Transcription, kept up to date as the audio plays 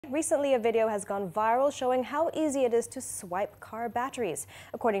Recently, a video has gone viral showing how easy it is to swipe car batteries.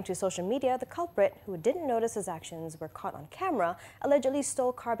 According to social media, the culprit, who didn't notice his actions were caught on camera, allegedly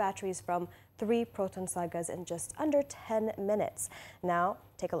stole car batteries from 3 Proton Sagas in just under 10 minutes. Now,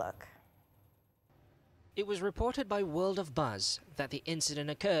 take a look. It was reported by World of Buzz that the incident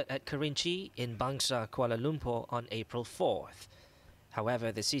occurred at Kerinci in Bangsa, Kuala Lumpur on April 4th.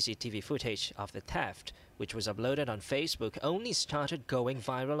 However, the CCTV footage of the theft, which was uploaded on Facebook, only started going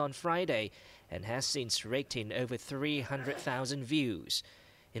viral on Friday and has since raked in over 300,000 views.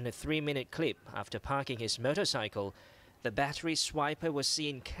 In a 3-minute clip after parking his motorcycle, the battery swiper was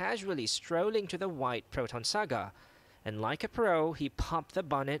seen casually strolling to the white Proton Saga, and like a pro, he popped the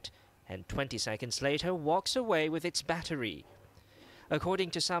bonnet and 20 seconds later walks away with its battery.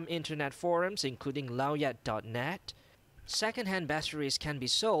 According to some internet forums, including laoyat.net, second-hand batteries can be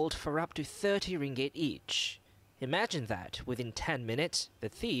sold for up to 30 ringgit each. Imagine that, within 10 minutes, the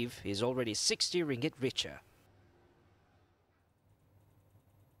thief is already 60 ringgit richer.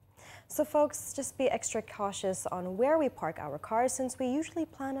 So folks, just be extra cautious on where we park our cars since we usually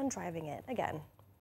plan on driving it again.